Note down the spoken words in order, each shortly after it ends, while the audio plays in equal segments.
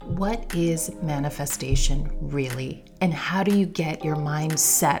What is manifestation really? And how do you get your mind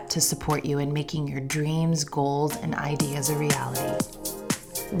set to support you in making your dreams, goals, and ideas a reality?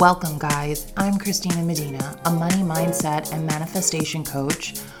 Welcome, guys. I'm Christina Medina, a money mindset and manifestation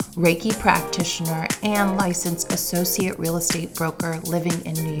coach, Reiki practitioner, and licensed associate real estate broker living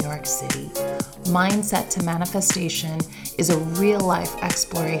in New York City. Mindset to manifestation is a real-life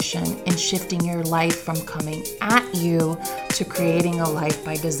exploration in shifting your life from coming at you to creating a life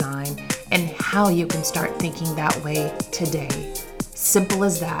by design, and how you can start thinking that way today. Simple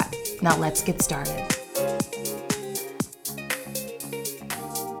as that. Now let's get started.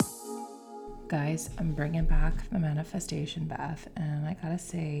 Guys, I'm bringing back the manifestation bath, and I gotta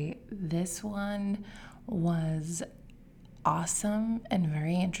say, this one was awesome and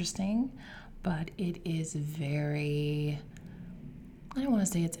very interesting, but it is very, I don't want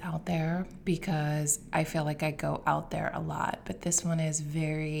to say it's out there because I feel like I go out there a lot, but this one is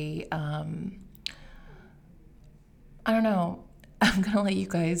very, I don't know. I'm going to let you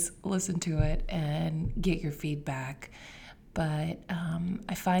guys listen to it and get your feedback. But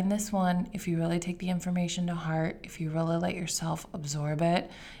I find this one, if you really take the information to heart, if you really let yourself absorb it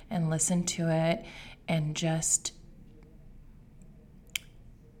and listen to it and just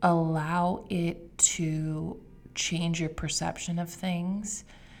allow it to change your perception of things,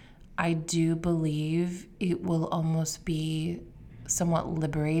 I do believe it will almost be somewhat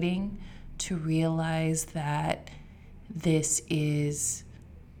liberating to realize that this is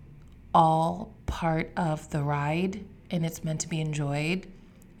all part of the ride and it's meant to be enjoyed.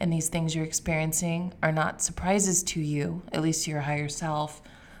 And these things you're experiencing are not surprises to you, at least to your higher self,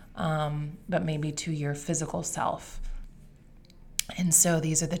 but maybe to your physical self. And so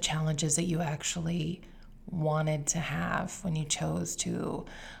these are the challenges that you actually wanted to have when you chose to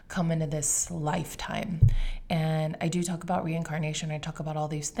come into this lifetime. And I do talk about reincarnation. I talk about all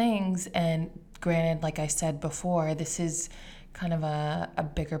these things. And granted, like I said before, this is kind of a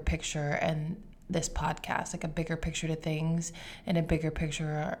bigger picture, and this podcast, like a bigger picture to things and a bigger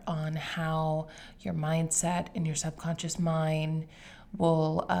picture on how your mindset and your subconscious mind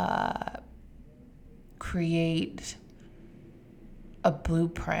will create a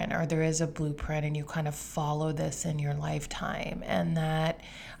blueprint, or there is a blueprint, and you kind of follow this in your lifetime. And that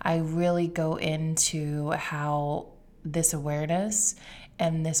I really go into how this awareness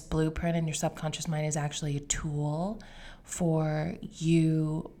and this blueprint in your subconscious mind is actually a tool for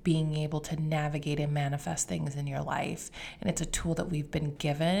you being able to navigate and manifest things in your life. And it's a tool that we've been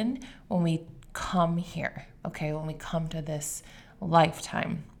given when we come here, okay, when we come to this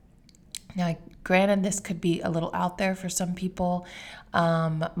lifetime. Now, granted, this could be a little out there for some people,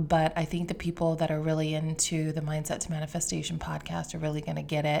 but I think the people that are really into the Mindset to Manifestation podcast are really going to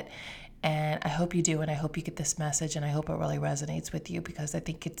get it. And I hope you do, and I hope you get this message, and I hope it really resonates with you, because I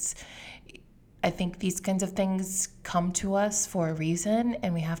think these kinds of things come to us for a reason,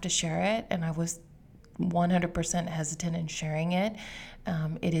 and we have to share it. And I was 100% hesitant in sharing it.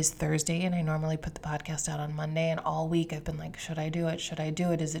 It is Thursday, and I normally put the podcast out on Monday, and all week I've been like, should I do it? Should I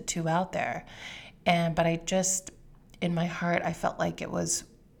do it? Is it too out there? But I just, in my heart, I felt like it was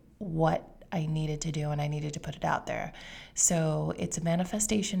what I needed to do, and I needed to put it out there. So it's a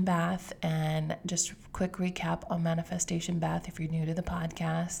manifestation bath. And just a quick recap on manifestation bath, if you're new to the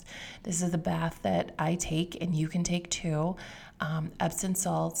podcast, this is the bath that I take, and you can take too. Epsom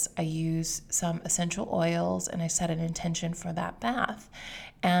salts, I use some essential oils, and I set an intention for that bath.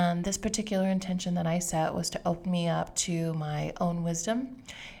 And this particular intention that I set was to open me up to my own wisdom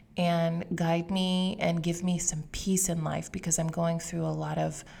and guide me and give me some peace in life, because I'm going through a lot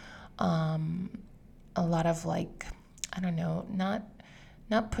of like, I don't know,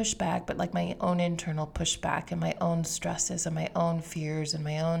 not pushback, but like my own internal pushback and my own stresses and my own fears and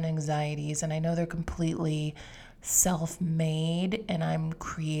my own anxieties. And I know they're completely self-made, and I'm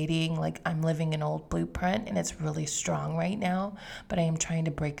creating, like, I'm living an old blueprint, and it's really strong right now, but I am trying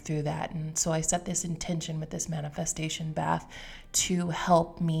to break through that. And so I set this intention with this manifestation bath to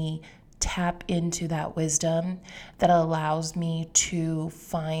help me tap into that wisdom that allows me to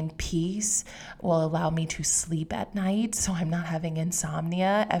find peace, will allow me to sleep at night so I'm not having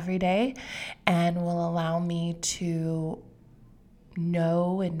insomnia every day, and will allow me to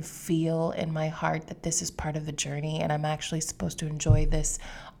know and feel in my heart that this is part of the journey, and I'm actually supposed to enjoy this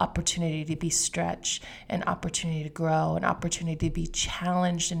opportunity to be stretched, an opportunity to grow, an opportunity to be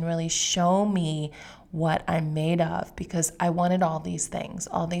challenged and really show me what I'm made of, because I wanted all these things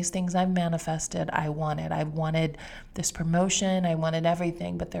I've manifested. I wanted this promotion, I wanted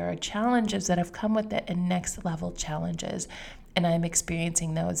everything, but there are challenges that have come with it, and next level challenges, and I'm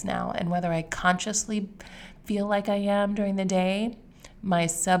experiencing those now. And whether I consciously feel like I am during the day, my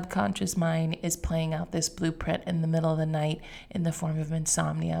subconscious mind is playing out this blueprint in the middle of the night in the form of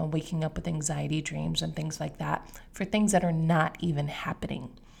insomnia, waking up with anxiety dreams and things like that for things that are not even happening.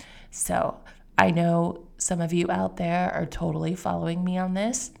 So I know some of you out there are totally following me on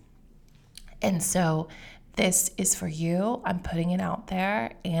this. And so this is for you. I'm putting it out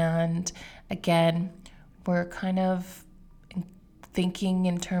there. And again, we're kind of thinking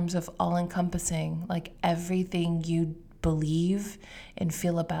in terms of all encompassing, like everything you believe and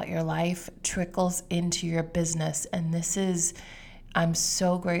feel about your life trickles into your business. And I'm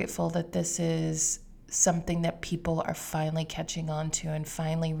so grateful that this is something that people are finally catching on to and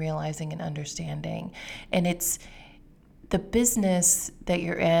finally realizing and understanding. And it's the business that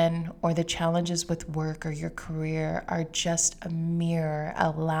you're in or the challenges with work or your career are just a mirror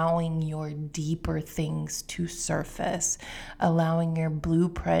allowing your deeper things to surface, allowing your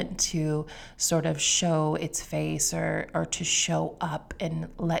blueprint to sort of show its face or to show up and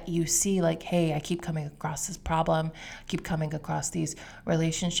let you see like, hey, I keep coming across this problem, I keep coming across these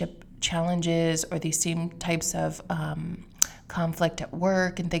relationship challenges or these same types of conflict at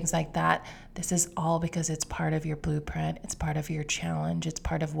work and things like that. This is all because it's part of your blueprint. It's part of your challenge. It's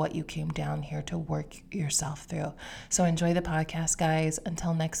part of what you came down here to work yourself through. So enjoy the podcast, guys.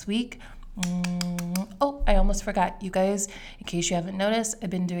 Until next week. Oh, I almost forgot. You guys, in case you haven't noticed, I've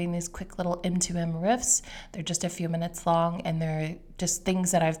been doing these quick little M2M riffs. They're just a few minutes long, and they're just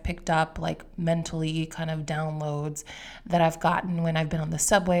things that I've picked up, like mentally kind of downloads that I've gotten when I've been on the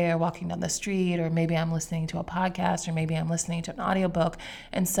subway or walking down the street, or maybe I'm listening to a podcast, or maybe I'm listening to an audiobook,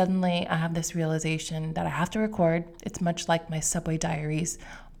 and suddenly I have this realization that I have to record. It's much like my subway diaries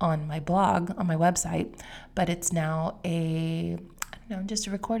on my blog, on my website, but it's now just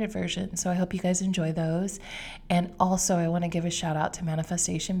a recorded version. So I hope you guys enjoy those. And also, I want to give a shout out to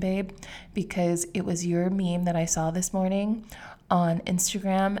Manifestation Babe because it was your meme that I saw this morning on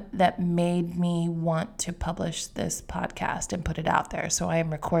Instagram that made me want to publish this podcast and put it out there. So I am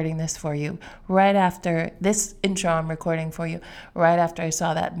recording this for you right after this intro. I'm recording for you right after I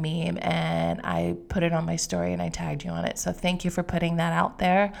saw that meme and I put it on my story and I tagged you on it. So thank you for putting that out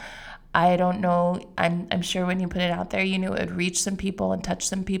there. I don't know. I'm sure when you put it out there, you knew it would reach some people and touch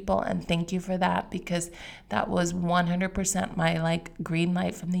some people. And thank you for that because that was 100% my like green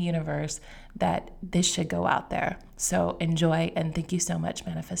light from the universe that this should go out there. So enjoy and thank you so much,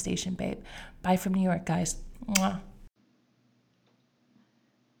 Manifestation Babe. Bye from New York, guys. Mwah.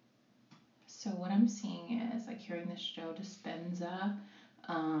 So what I'm seeing is like hearing this Joe Dispenza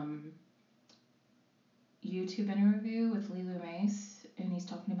YouTube interview with Lila Mace, and he's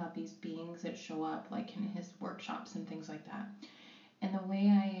talking about these beings that show up like in his workshops and things like that. And the way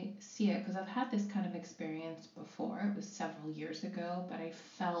I see it, because I've had this kind of experience before, it was several years ago, but I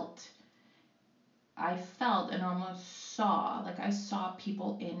felt and almost saw, like I saw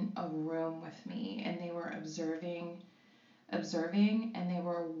people in a room with me and they were observing, and they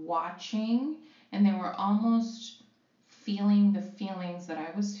were watching, and they were almost feeling the feelings that I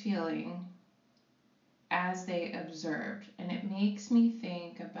was feeling as they observed. And it makes me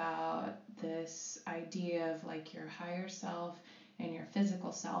think about this idea of like your higher self and your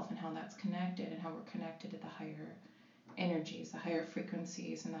physical self and how that's connected and how we're connected to the higher energies, the higher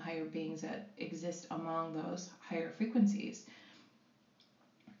frequencies, and the higher beings that exist among those higher frequencies.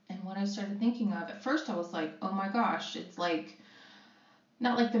 And what I started thinking of, at first I was like, oh my gosh, it's like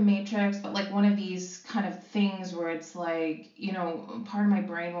not like the Matrix, but like one of these kind of things where it's like, part of my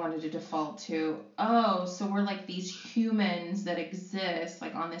brain wanted to default to, oh, so we're like these humans that exist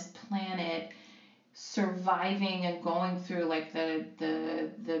like on this planet, surviving and going through like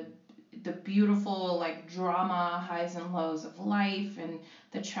the beautiful like drama highs and lows of life and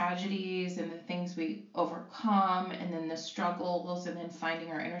the tragedies and the things we overcome and then the struggles and then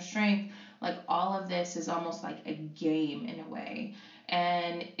finding our inner strength. Like all of this is almost like a game in a way,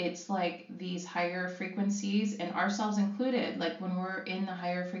 and it's like these higher frequencies and ourselves included, like when we're in the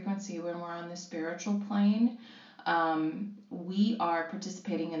higher frequency, when we're on the spiritual plane, we are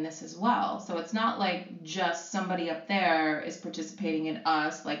participating in this as well. So it's not like just somebody up there is participating in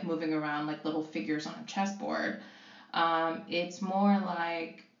us, like moving around like little figures on a chessboard. It's more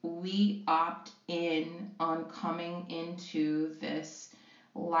like we opt in on coming into this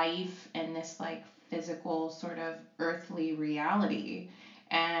life and this like physical sort of earthly reality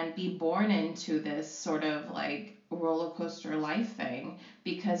and be born into this sort of like roller coaster life thing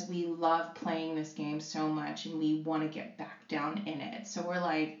because we love playing this game so much and we want to get back down in it. So we're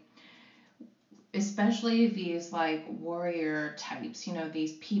like, especially these like warrior types,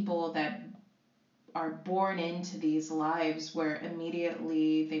 these people that are born into these lives where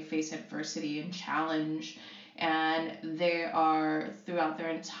immediately they face adversity and challenge and they are throughout their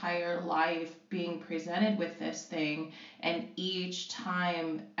entire life being presented with this thing, and each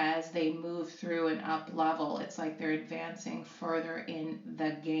time as they move through an up level, it's like they're advancing further in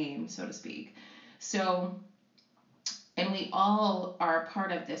the game, so to speak. So, and we all are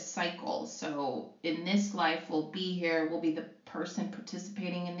part of this cycle. So in this life, we'll be here, we'll be the person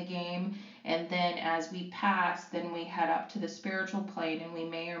participating in the game, and then as we pass, then we head up to the spiritual plane, and we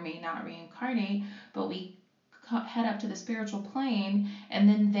may or may not reincarnate, but we head up to the spiritual plane, and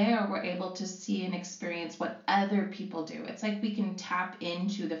then there we're able to see and experience what other people do. It's like we can tap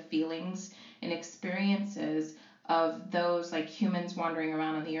into the feelings and experiences of those like humans wandering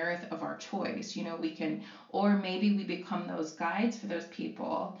around on the earth of our choice. You know, we can, or maybe we become those guides for those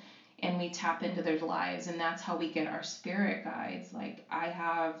people and we tap into their lives, and that's how we get our spirit guides. Like I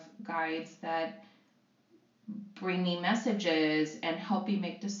have guides that bring me messages and help me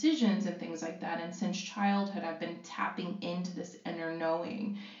make decisions and things like that. And since childhood, I've been tapping into this inner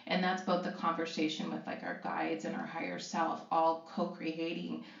knowing. And that's both the conversation with like our guides and our higher self, all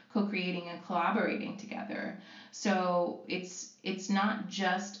co-creating and collaborating together. So it's not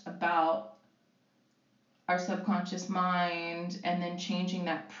just about our subconscious mind and then changing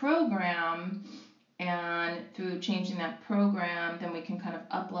that program, and through changing that program, then we can kind of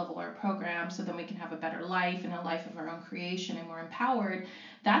up level our program so then we can have a better life and a life of our own creation and we're empowered.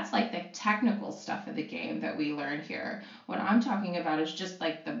 That's like the technical stuff of the game that we learn here. What I'm talking about is just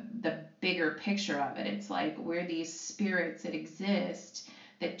like the bigger picture of it. It's like we're these spirits that exist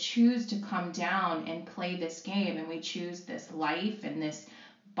that choose to come down and play this game, and we choose this life and this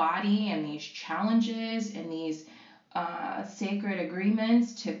body and these challenges and these sacred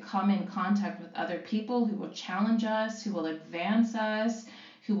agreements to come in contact with other people who will challenge us, who will advance us,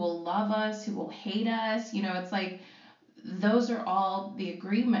 who will love us, who will hate us. You know, it's like those are all the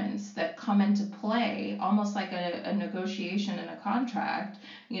agreements that come into play, almost like a negotiation and a contract,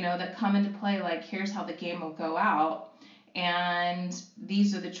 you know, that come into play like, here's how the game will go out. And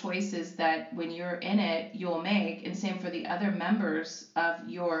these are the choices that when you're in it, you'll make. And same for the other members of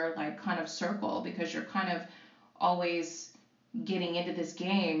your like kind of circle, because you're kind of always getting into this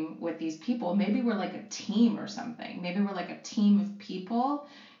game with these people. Maybe we're like a team or something. Maybe we're like a team of people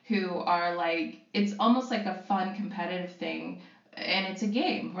who are like, it's almost like a fun competitive thing. And it's a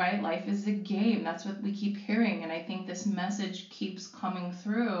game, right? Life is a game. That's what we keep hearing. And I think this message keeps coming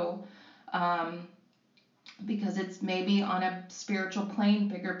through because it's maybe on a spiritual plane,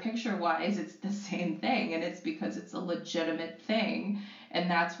 bigger picture wise, it's the same thing. And it's because it's a legitimate thing. And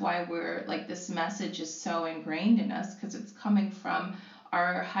that's why we're like, this message is so ingrained in us, because it's coming from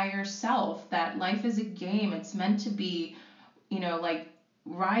our higher self, that life is a game. It's meant to be, you know, like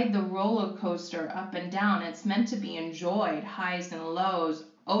ride the roller coaster up and down. It's meant to be enjoyed, highs and lows,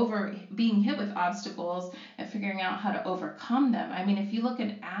 over being hit with obstacles and figuring out how to overcome them. I mean, if you look at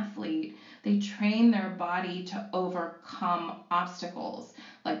an athlete, they train their body to overcome obstacles,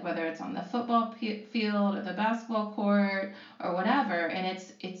 like whether it's on the football field or the basketball court or whatever. And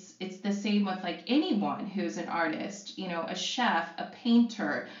it's the same with like anyone who's an artist, you know, a chef, a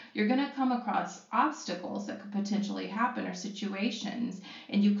painter. You're going to come across obstacles that could potentially happen, or situations,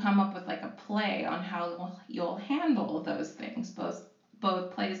 and you come up with like a play on how you'll handle those things,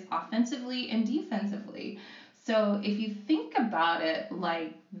 both plays offensively and defensively. So if you think about it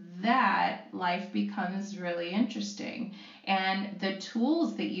like that, life becomes really interesting. And the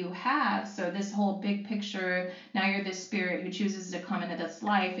tools that you have, so this whole big picture, now you're this spirit who chooses to come into this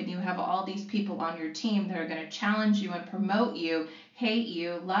life, and you have all these people on your team that are going to challenge you and promote you, hate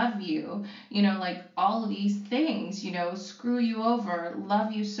you, love you, you know, like all of these things, you know, screw you over,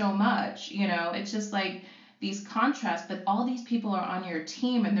 love you so much, you know, it's just like these contrasts. But all these people are on your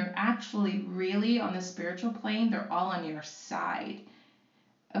team, and they're actually really on the spiritual plane, they're all on your side.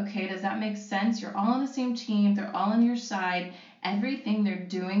 Okay, does that make sense? You're all on the same team, they're all on your side. Everything they're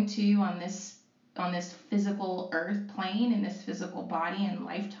doing to you on this physical earth plane, in this physical body and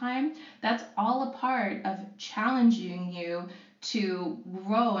lifetime, that's all a part of challenging you to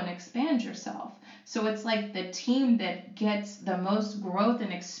grow and expand yourself. So it's like the team that gets the most growth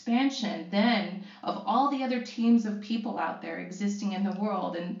and expansion then of all the other teams of people out there existing in the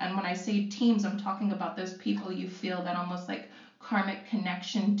world. And when I say teams, I'm talking about those people you feel that almost like karmic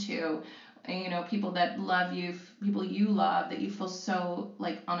connection to, you know, people that love you, people you love, that you feel so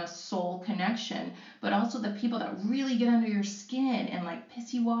like on a soul connection. But also the people that really get under your skin and like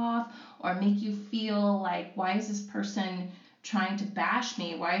piss you off, or make you feel like, why is this person trying to bash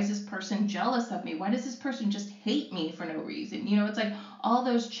me? Why is this person jealous of me? Why does this person just hate me for no reason? You know, it's like all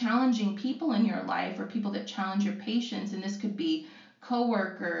those challenging people in your life, or people that challenge your patience. And this could be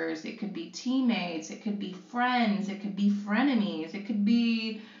coworkers, it could be teammates, it could be friends, it could be frenemies, it could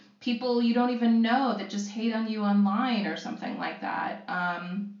be people you don't even know that just hate on you online or something like that.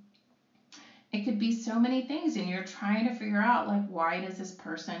 It could be so many things, and you're trying to figure out, like, why does this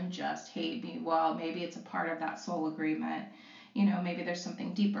person just hate me? Well, maybe it's a part of that soul agreement. Maybe there's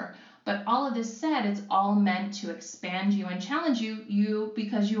something deeper. But all of this said, it's all meant to expand you and challenge you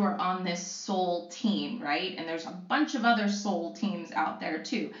because you are on this soul team, right? And there's a bunch of other soul teams out there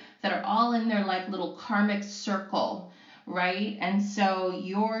too that are all in their like little karmic circle, right? And so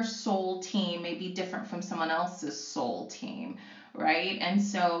your soul team may be different from someone else's soul team, right? And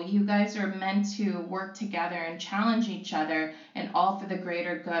so you guys are meant to work together and challenge each other, and all for the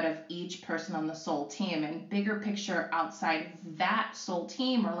greater good of each person on the soul team. And bigger picture outside of that soul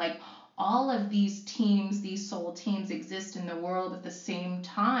team, or like all of these teams, these soul teams exist in the world at the same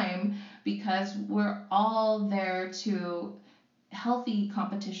time because we're all there to, healthy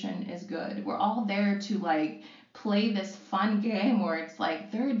competition is good. We're all there to like play this fun game where it's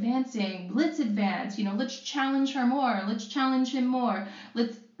like they're advancing, let's advance, let's challenge her more, let's challenge him more,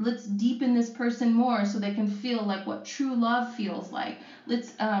 let's deepen this person more so they can feel like what true love feels like.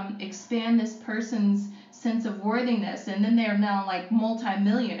 Let's expand this person's sense of worthiness, and then they're now like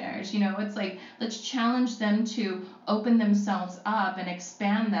multi-millionaires. It's like, let's challenge them to open themselves up and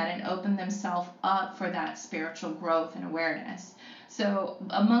expand that and open themselves up for that spiritual growth and awareness. So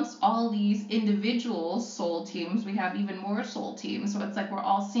amongst all these individual soul teams, we have even more soul teams. So it's like we're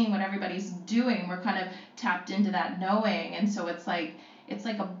all seeing what everybody's doing. We're kind of tapped into that knowing. And so it's like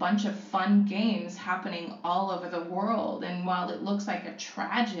a bunch of fun games happening all over the world. And while it looks like a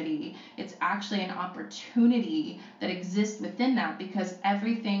tragedy, it's actually an opportunity that exists within that, because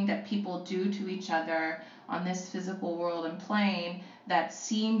everything that people do to each other on this physical world and plane that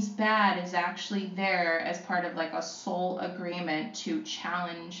seems bad is actually there as part of like a soul agreement to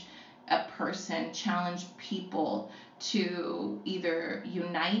challenge a person, challenge people to either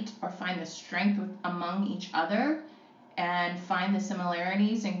unite or find the strength among each other and find the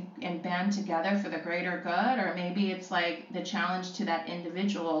similarities and band together for the greater good. Or maybe it's like the challenge to that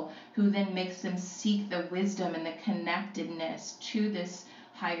individual who then makes them seek the wisdom and the connectedness to this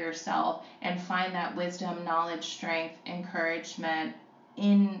higher self and find that wisdom, knowledge, strength, encouragement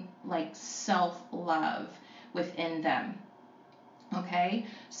in like self-love within them. Okay,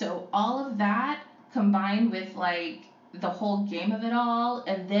 so all of that combined with like the whole game of it all,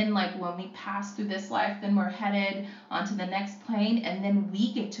 and then like when we pass through this life, then we're headed onto the next plane, and then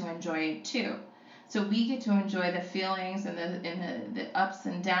we get to enjoy it too. So we get to enjoy the feelings and the ups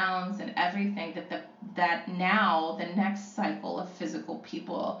and downs and everything that now the next cycle of physical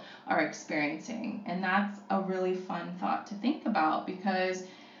people are experiencing. And that's a really fun thought to think about, because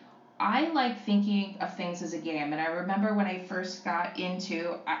I like thinking of things as a game. And I remember when I first got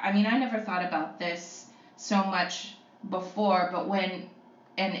into, I mean, I never thought about this so much before, but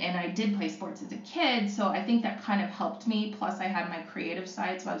and I did play sports as a kid, so I think that kind of helped me. Plus, I had my creative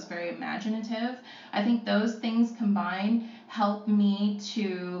side, so I was very imaginative. I think those things combined helped me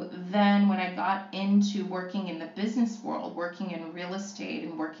to then, when I got into working in the business world, working in real estate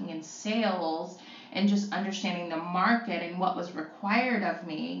and working in sales, and just understanding the market and what was required of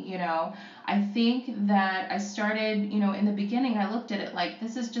me, I think that I started, in the beginning, I looked at it like,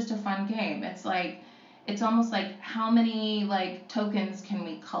 this is just a fun game. It's almost like, how many like tokens can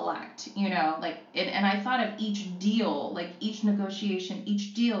we collect, and I thought of each deal, like each negotiation,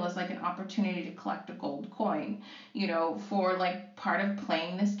 each deal as like an opportunity to collect a gold coin, for like part of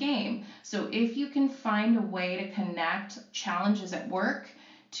playing this game. So if you can find a way to connect challenges at work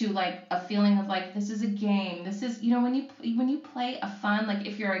to like a feeling of like, this is a game, this is, when you play a fun, like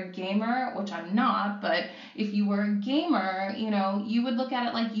if you're a gamer, which I'm not, but if you were a gamer, you would look at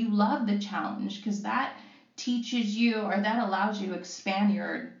it like you love the challenge, because that teaches you, or that allows you to expand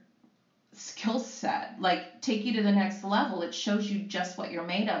your skill set, like take you to the next level. It shows you just what you're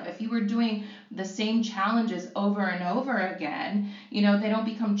made of. If you were doing the same challenges over and over again, they don't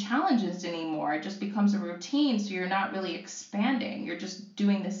become challenges anymore. It just becomes a routine, so you're not really expanding. You're just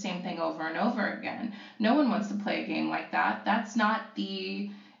doing the same thing over and over again. No one wants to play a game like that. That's not the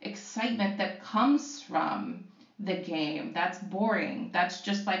excitement that comes from the game. That's boring. That's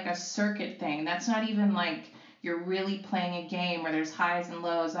just like a circuit thing. That's not even like you're really playing a game where there's highs and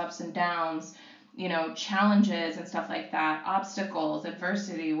lows, ups and downs, challenges and stuff like that, obstacles,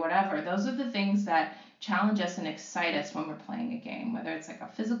 adversity, whatever. Those are the things that challenge us and excite us when we're playing a game, whether it's like a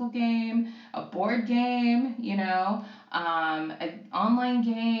physical game, a board game, an online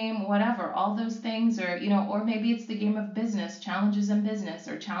game, whatever. All those things are, or maybe it's the game of business, challenges in business,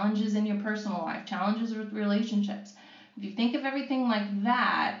 or challenges in your personal life, challenges with relationships. If you think of everything like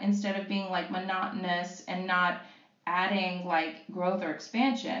that, instead of being like monotonous and not adding like growth or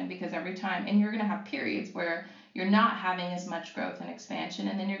expansion, because every time, and you're going to have periods where you're not having as much growth and expansion,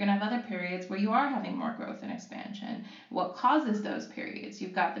 and then you're going to have other periods where you are having more growth and expansion. What causes those periods?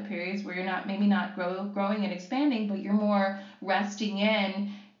 You've got the periods where you're not, maybe not growing and expanding, but you're more resting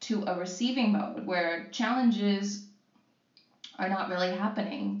in to a receiving mode where challenges are not really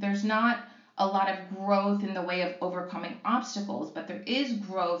happening. There's not a lot of growth in the way of overcoming obstacles, but there is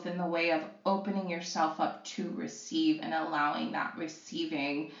growth in the way of opening yourself up to receive and allowing that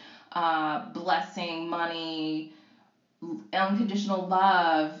receiving blessing, money, unconditional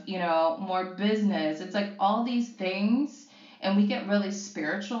love, more business. It's like all these things, and we get really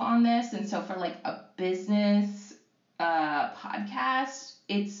spiritual on this. And so for like a business podcast,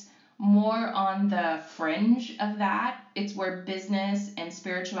 it's more on the fringe of that. It's where business and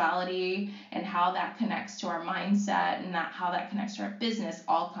spirituality and how that connects to our mindset and that how that connects to our business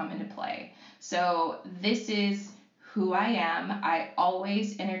all come into play. So this is who I am. I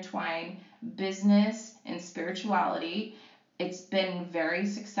always intertwine business and spirituality. It's been very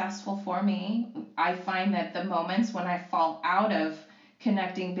successful for me. I find that the moments when I fall out of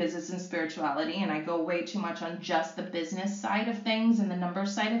connecting business and spirituality and I go way too much on just the business side of things and the number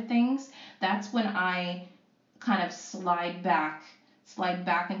side of things, that's when I kind of slide back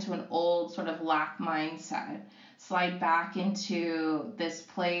into an old sort of lack mindset, slide back into this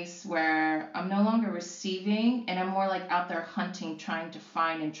place where I'm no longer receiving and I'm more like out there hunting, trying to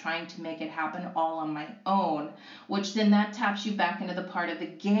find and trying to make it happen all on my own, which then that taps you back into the part of the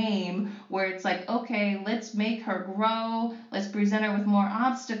game where it's like, okay, let's make her grow, let's present her with more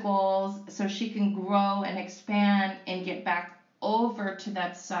obstacles so she can grow and expand and get back over to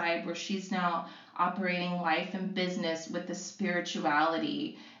that side where she's now operating life and business with the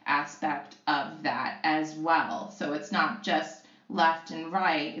spirituality aspect of that as well. So it's not just left and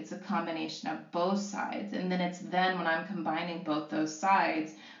right, it's a combination of both sides. And then it's then when I'm combining both those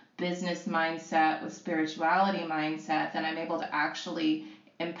sides, business mindset with spirituality mindset, then I'm able to actually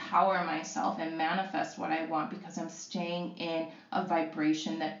empower myself and manifest what I want because I'm staying in a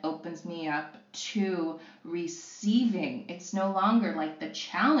vibration that opens me up to receiving. It's no longer like the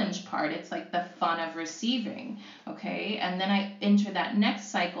challenge part, it's like the fun of receiving. Okay, and then I enter that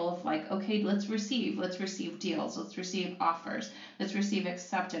next cycle of like, okay, let's receive deals, let's receive offers, let's receive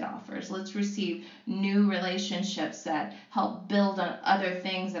accepted offers, let's receive new relationships that help build on other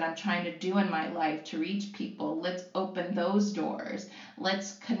things that I'm trying to do in my life to reach people. Let's open those doors.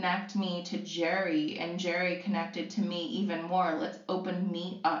 Let's connect me to Jerry and Jerry connected to me even more. Let's open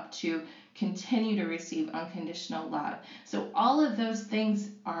me up to continue to receive unconditional love. So all of those things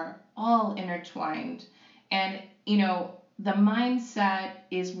are all intertwined. And, the mindset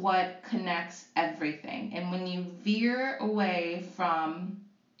is what connects everything. And when you veer away from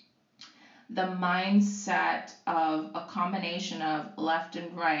the mindset of a combination of left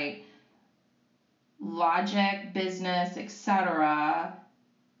and right, logic, business, etc.,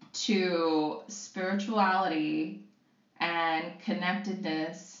 to spirituality and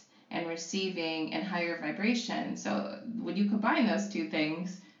connectedness and receiving and higher vibration. So when you combine those two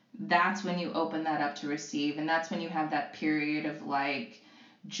things, that's when you open that up to receive. And that's when you have that period of like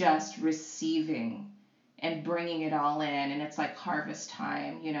just receiving and bringing it all in. And it's like harvest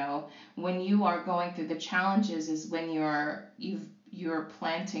time, when you are going through the challenges is when you're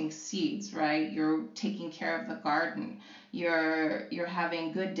planting seeds, right? You're taking care of the garden. You're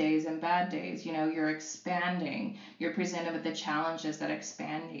having good days and bad days, you're expanding. You're presented with the challenges that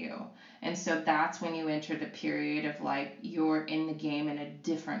expand you. And so that's when you enter the period of like you're in the game in a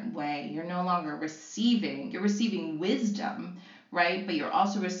different way. You're no longer receiving, you're receiving wisdom, right? But you're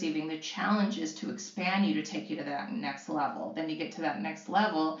also receiving the challenges to expand you, to take you to that next level. Then you get to that next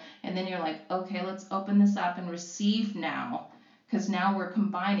level and then you're like, okay, let's open this up and receive now. Because now we're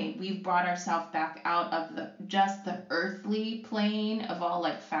combining, we've brought ourselves back out of just the earthly plane of all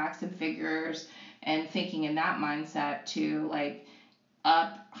like facts and figures and thinking in that mindset to like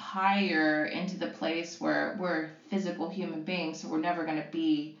up higher into the place where we're physical human beings, so we're never going to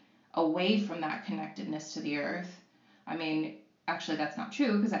be away from that connectedness to the earth. I mean, actually that's not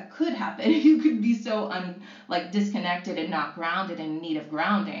true because that could happen. You could be so disconnected and not grounded and in need of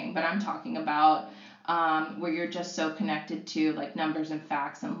grounding, but I'm talking about where you're just so connected to like numbers and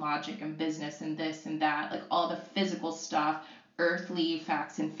facts and logic and business and this and that, like all the physical stuff, earthly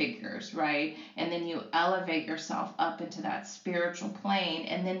facts and figures, right? And then you elevate yourself up into that spiritual plane,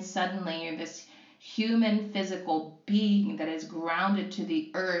 and then suddenly you're this human physical being that is grounded to the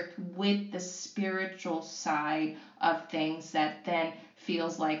earth with the spiritual side of things, that then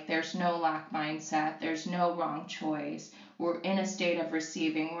feels like there's no lack mindset, there's no wrong choice. We're in a state of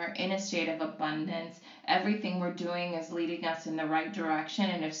receiving, we're in a state of abundance. Everything we're doing is leading us in the right direction.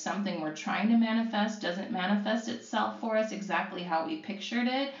 And if something we're trying to manifest doesn't manifest itself for us exactly how we pictured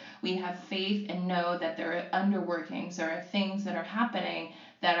it, we have faith and know that there are underworkings, there are things that are happening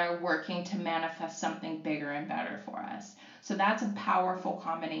that are working to manifest something bigger and better for us. So that's a powerful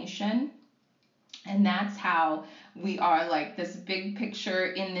combination. And that's how we are like this big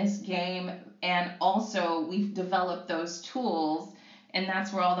picture in this game. And also we've developed those tools, and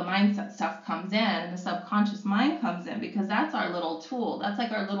that's where all the mindset stuff comes in, and the subconscious mind comes in, because that's our little tool. That's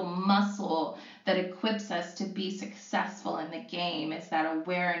like our little muscle that equips us to be successful in the game. It's that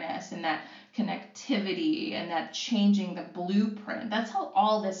awareness and that connectivity and that changing the blueprint. That's how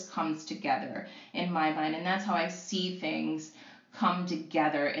all this comes together in my mind, and that's how I see things come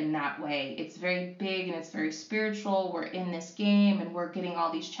together in that way. It's very big and it's very spiritual. We're in this game and we're getting all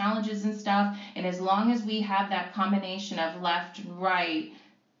these challenges and stuff. And as long as we have that combination of left and right,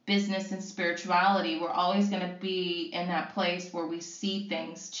 business and spirituality, we're always going to be in that place where we see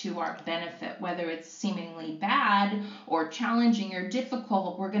things to our benefit, whether it's seemingly bad or challenging or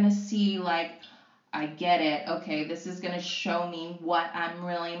difficult. We're going to see like, I get it. Okay, this is going to show me what I'm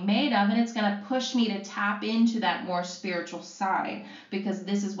really made of, and it's going to push me to tap into that more spiritual side, because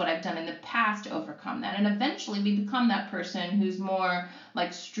this is what I've done in the past to overcome that. And eventually we become that person who's more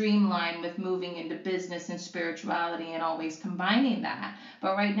like streamlined with moving into business and spirituality and always combining that.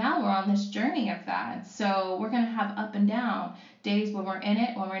 But right now we're on this journey of that. So we're going to have up and down days when we're in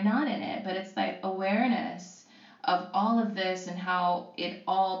it, when we're not in it. But it's that awareness of all of this and how it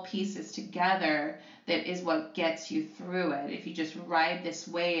all pieces together that is what gets you through it, if you just ride this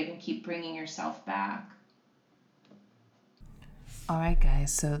wave and keep bringing yourself back. All right,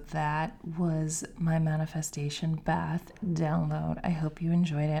 guys, so that was my manifestation bath download. I hope you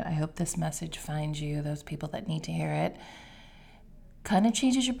enjoyed it. I hope this message finds you, those people that need to hear it. Kind of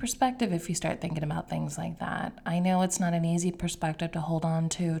changes your perspective if you start thinking about things like that. I know it's not an easy perspective to hold on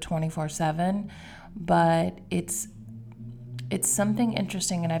to 24/7, but it's something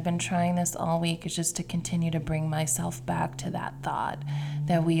interesting, and I've been trying this all week, is just to continue to bring myself back to that thought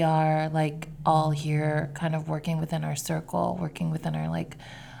that we are like all here kind of working within our circle, working within our like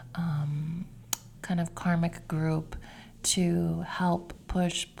kind of karmic group to help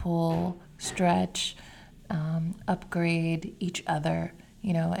push, pull, stretch, upgrade each other,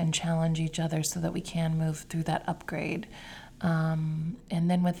 and challenge each other so that we can move through that upgrade. And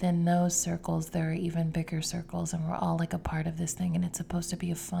then within those circles, there are even bigger circles, and we're all like a part of this thing, and it's supposed to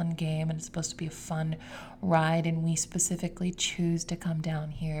be a fun game, and it's supposed to be a fun ride, and we specifically choose to come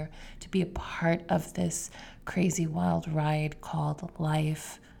down here to be a part of this crazy wild ride called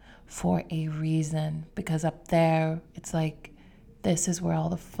life for a reason, because up there, it's like, this is where all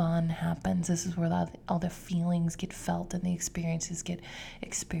the fun happens. This is where all the feelings get felt and the experiences get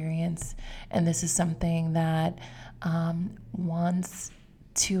experienced. And this is something that wants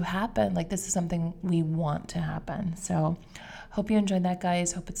to happen. Like, this is something we want to happen. So hope you enjoyed that,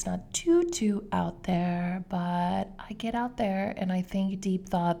 guys. Hope it's not too out there, but I get out there and I think deep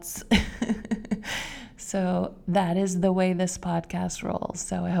thoughts. So that is the way this podcast rolls.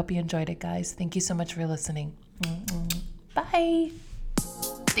 So I hope you enjoyed it, guys. Thank you so much for listening. Bye.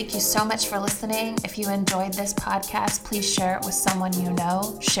 Thank you so much for listening. If you enjoyed this podcast, please share it with someone you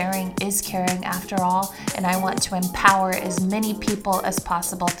know. Sharing is caring after all, and I want to empower as many people as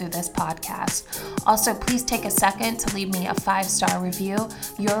possible through this podcast. Also, please take a second to leave me a 5-star review.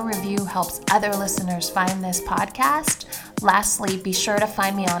 Your review helps other listeners find this podcast. Lastly, be sure to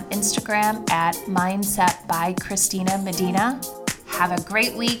find me on Instagram at Mindset by Christina Medina. Have a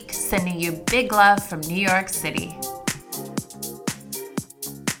great week. Sending you big love from New York City.